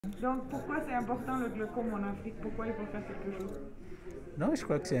Donc, pourquoi c'est important le glaucome en Afrique? Pourquoi il faut faire quelque chose? Non, je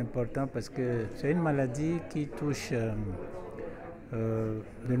crois que c'est important parce que c'est une maladie qui touche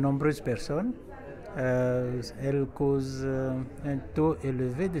de nombreuses personnes. Elle cause un taux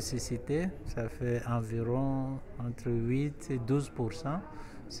élevé de cécité, ça fait environ entre 8 et 12%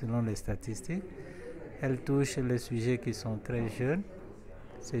 selon les statistiques. Elle touche les sujets qui sont très jeunes.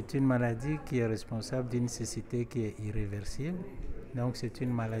 C'est une maladie qui est responsable d'une cécité qui est irréversible. Donc c'est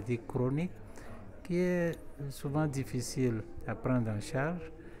une maladie chronique qui est souvent difficile à prendre en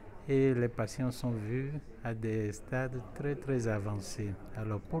charge et les patients sont vus à des stades très très avancés.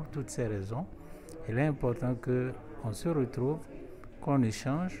 Alors pour toutes ces raisons, il est important qu'on se retrouve, qu'on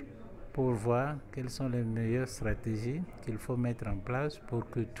échange pour voir quelles sont les meilleures stratégies qu'il faut mettre en place pour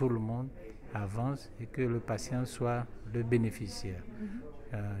que tout le monde avance et que le patient soit le bénéficiaire.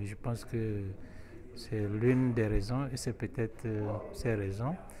 Je pense que c'est l'une des raisons et c'est peut-être ces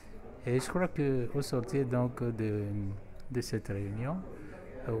raisons. Et je crois qu'au sortir donc de cette réunion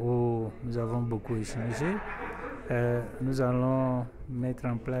où nous avons beaucoup échangé, nous allons mettre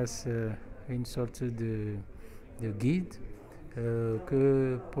en place une sorte de guide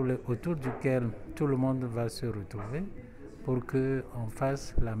autour duquel tout le monde va se retrouver pour qu'on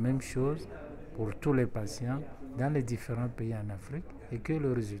fasse la même chose pour tous les patients dans les différents pays en Afrique et que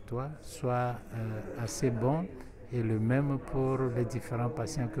le résultat soit assez bon et le même pour les différents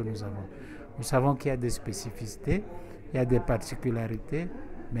patients que nous avons. Nous savons qu'il y a des spécificités, il y a des particularités,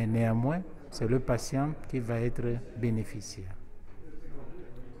 mais néanmoins, c'est le patient qui va être bénéficiaire.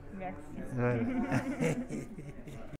 Merci. Voilà.